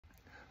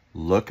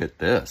Look at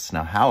this.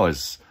 Now, how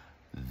is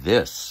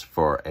this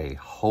for a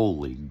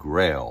holy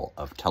grail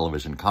of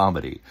television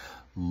comedy?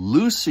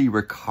 Lucy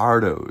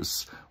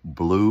Ricardo's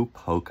blue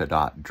polka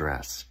dot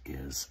dress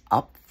is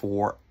up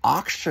for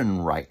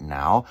auction right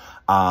now.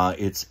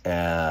 It's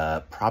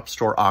at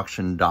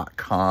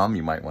propstoreauction.com.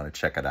 You might want to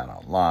check it out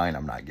online.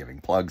 I'm not giving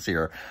plugs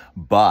here,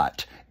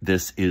 but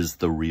this is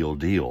the real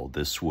deal.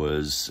 This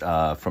was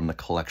from the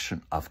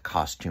collection of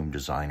costume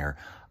designer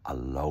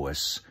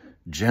Elois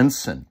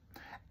Jenssen.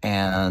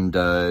 And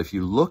if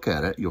you look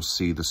at it, you'll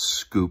see the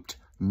scooped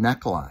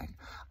neckline.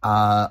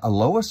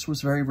 Elois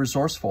was very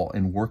resourceful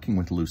in working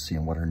with Lucy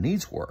and what her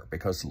needs were,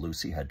 because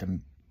Lucy had to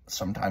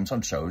sometimes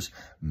on shows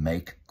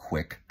make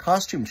quick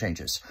costume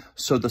changes.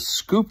 So the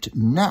scooped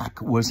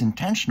neck was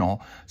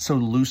intentional so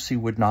Lucy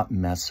would not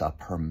mess up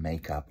her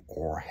makeup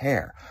or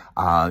hair.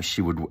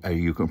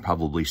 You can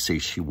probably see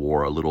she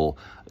wore a little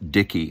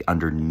dickie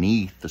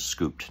underneath the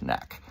scooped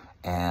neck.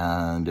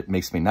 And it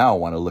makes me now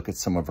want to look at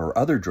some of her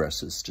other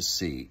dresses to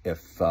see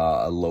if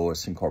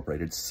Elois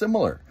incorporated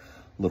similar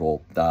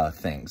little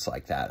things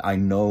like that. I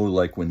know,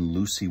 like when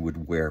Lucy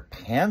would wear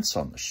pants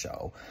on the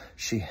show,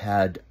 she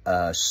had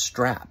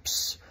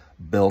straps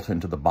built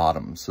into the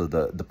bottom, so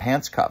the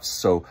pants cuffs,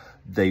 so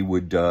they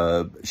would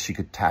she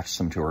could attach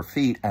them to her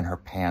feet, and her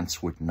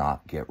pants would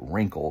not get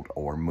wrinkled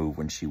or move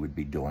when she would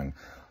be doing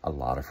a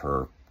lot of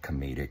her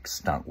comedic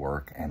stunt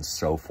work and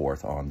so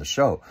forth on the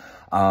show.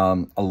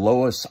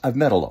 Elois, I've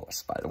met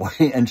Elois, by the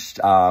way,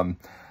 and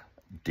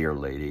dear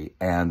lady.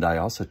 And I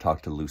also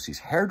talked to Lucy's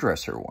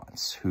hairdresser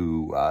once,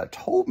 who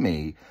told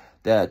me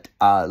that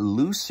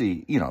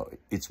Lucy, you know,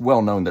 it's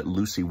well known that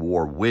Lucy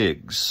wore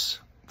wigs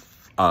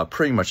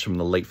pretty much from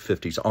the late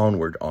 50s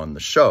onward on the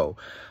show.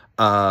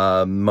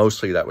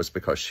 Mostly that was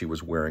because she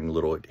was wearing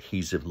little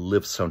adhesive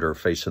lifts under her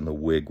face, and the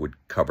wig would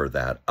cover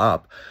that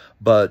up.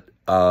 But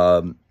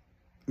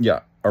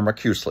yeah, Irma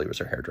Cusley was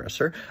her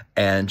hairdresser,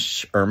 and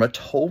Irma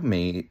told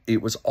me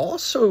it was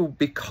also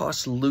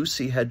because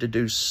Lucy had to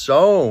do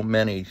so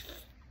many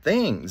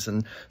things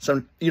and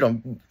some, you know,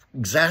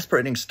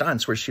 exasperating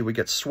stunts where she would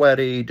get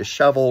sweaty,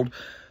 disheveled.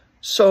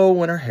 So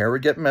when her hair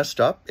would get messed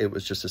up, it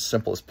was just as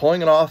simple as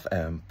pulling it off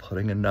and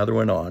putting another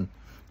one on.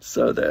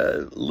 So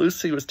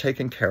Lucy was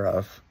taken care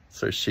of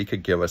so she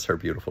could give us her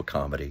beautiful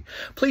comedy.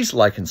 Please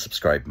like and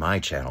subscribe my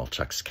channel,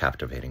 Chuck's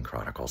Captivating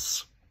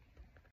Chronicles.